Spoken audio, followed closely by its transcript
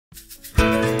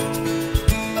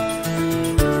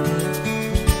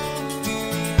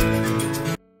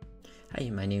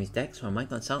name is Dex from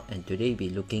myconsult, and today we'll be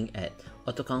looking at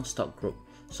AutoCount stock group.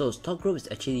 So stock group is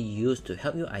actually used to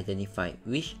help you identify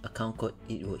which account code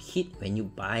it will hit when you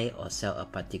buy or sell a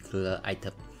particular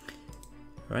item.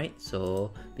 Right,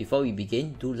 so before we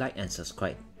begin, do like and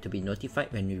subscribe to be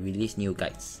notified when we release new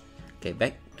guides. Okay,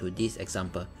 back to this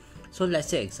example. So let's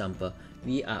say example,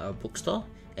 we are a bookstore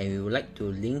and we would like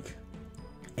to link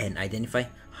and identify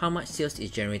how much sales is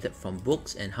generated from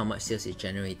books and how much sales is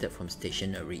generated from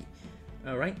stationery.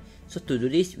 Alright, so to do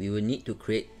this, we will need to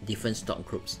create different stock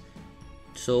groups.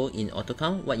 So in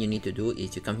AutoCount, what you need to do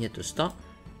is you come here to stock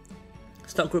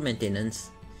group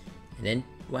maintenance, and then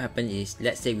what happens is,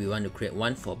 let's say we want to create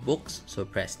one for books, so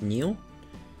press new.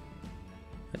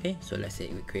 Okay, so let's say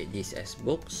we create this as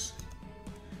books.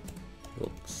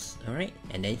 Alright,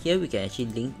 and then here we can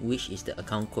actually link which is the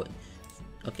account code.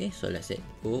 Okay, so let's say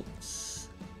books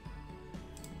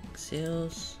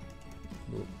sales,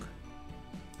 book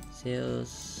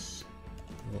sales,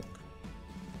 book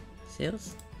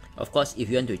sales. Of course, if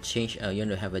you want to change, you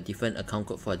want to have a different account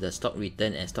code for the stock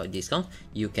return and stock discount,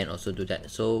 you can also do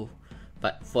that. So,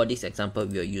 but for this example,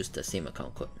 we'll use the same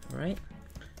account code. Alright,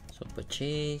 so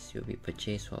purchase will be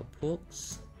purchase for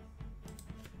books,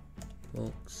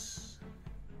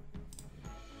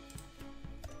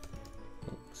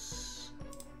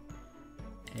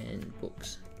 and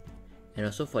books. And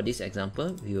also for this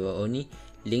example, we will only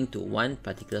link to one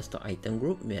particular stock item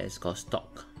group where it's called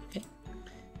stock. Okay,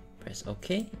 press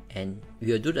OK, and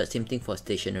we will do the same thing for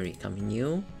stationery. Come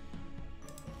new,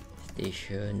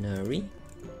 stationery.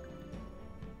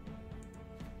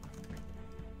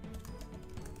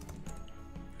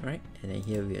 Alright, and then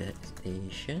here we have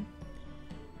stationery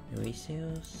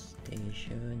sales,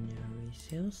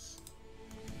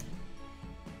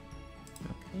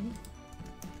 Okay.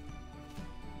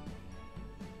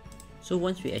 So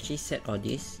once we actually set all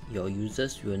this, your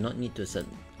users will not need to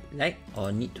select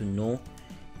or need to know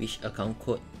which account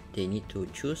code they need to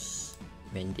choose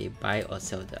when they buy or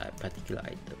sell the particular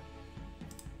item.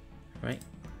 Right?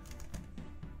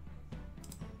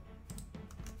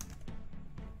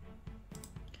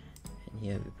 And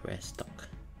here we press stock.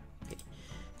 Okay.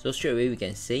 So straight away we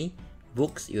can say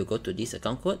books will go to this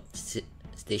account code,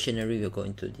 stationery will go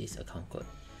into this account code.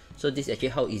 So this is actually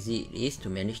how easy it is to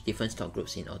manage different stock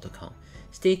groups in AutoCount.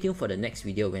 Stay tuned for the next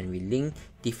video when we link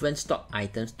different stock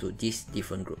items to these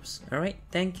different groups. Alright,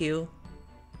 thank you.